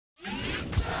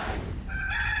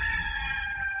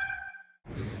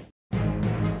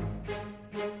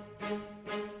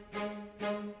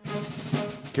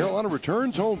Carolina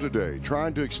returns home today,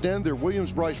 trying to extend their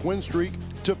Williams-Brice win streak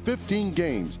to 15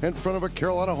 games in front of a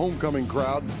Carolina homecoming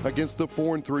crowd against the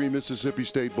 4-3 Mississippi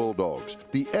State Bulldogs.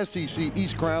 The SEC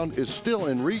East crown is still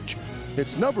in reach.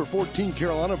 It's number 14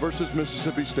 Carolina versus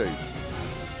Mississippi State.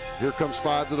 Here comes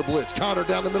 5 to the blitz. Connor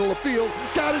down the middle of the field.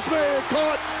 Got his man.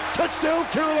 Caught. Touchdown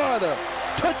Carolina.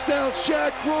 Touchdown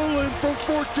Shaq Rowland from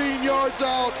 14 yards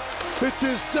out. It's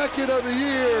his second of the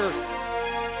year.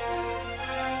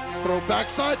 Throw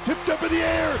backside, tipped up in the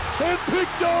air, and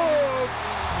picked off.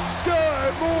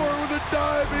 Sky Moore with a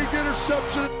diving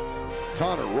interception.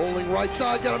 Connor rolling right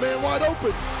side, got a man wide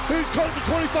open. He's caught at the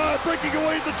 25, breaking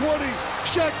away at the 20.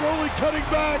 Shaq Rowland cutting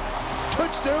back.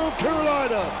 Touchdown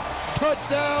Carolina.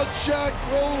 Touchdown Shaq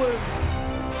Rowland.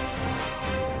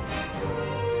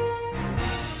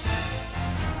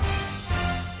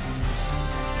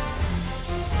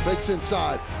 Fakes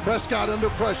inside. Prescott under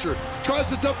pressure. Tries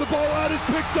to dump the ball out. Is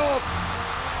picked off.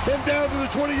 And down to the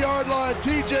 20-yard line.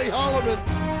 TJ Holloman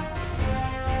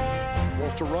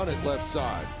wants to run it left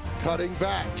side. Cutting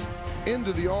back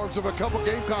into the arms of a couple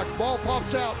Gamecocks. Ball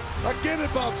pops out. Again it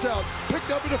pops out.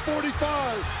 Picked up at the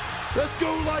 45. Let's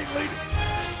go lightly.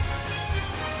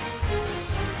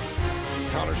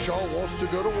 Connor Shaw wants to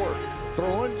go to work.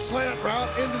 Throwing slant route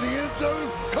into the end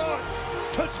zone. Caught.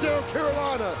 Touchdown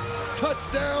Carolina.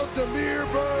 Touchdown Demir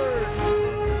Bird.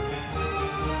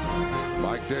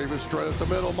 Mike Davis straight at the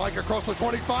middle. Mike across the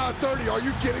 25, 30. Are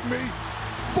you kidding me?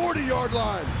 40-yard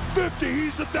line. 50.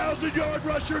 He's the 1,000-yard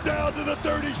rusher down to the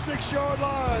 36-yard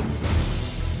line.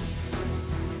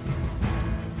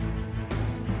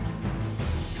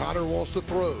 Connor wants to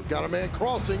throw. Got a man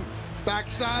crossing.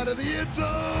 Backside of the end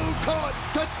zone. Caught.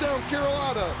 Touchdown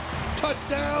Carolina.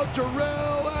 Touchdown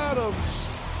Jarrell Adams.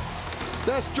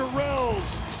 That's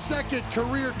Jarrell's second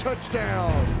career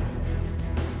touchdown.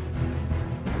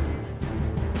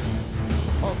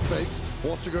 Pump fake.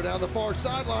 Wants to go down the far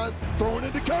sideline. Throwing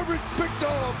into coverage. Picked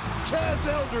off. Chaz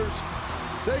Elders.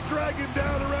 They drag him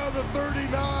down around the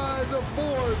 39. The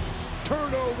fourth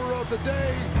turnover of the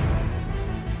day.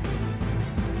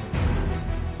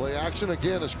 Play action.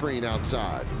 Again, a screen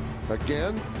outside.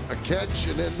 Again, a catch,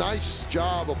 and then nice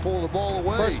job of pulling the ball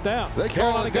away. First down. They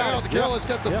call it down. Carolina's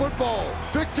got the football.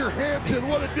 Victor Hampton,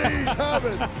 what a day he's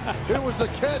having. It was a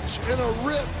catch and a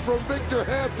rip from Victor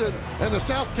Hampton. And the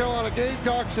South Carolina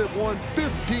Gamecocks have won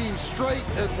 15 straight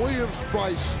at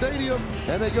Williams-Brice Stadium.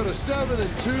 And they go to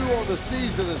 7-2 on the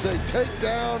season as they take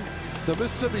down the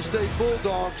Mississippi State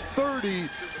Bulldogs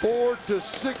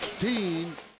 34-16.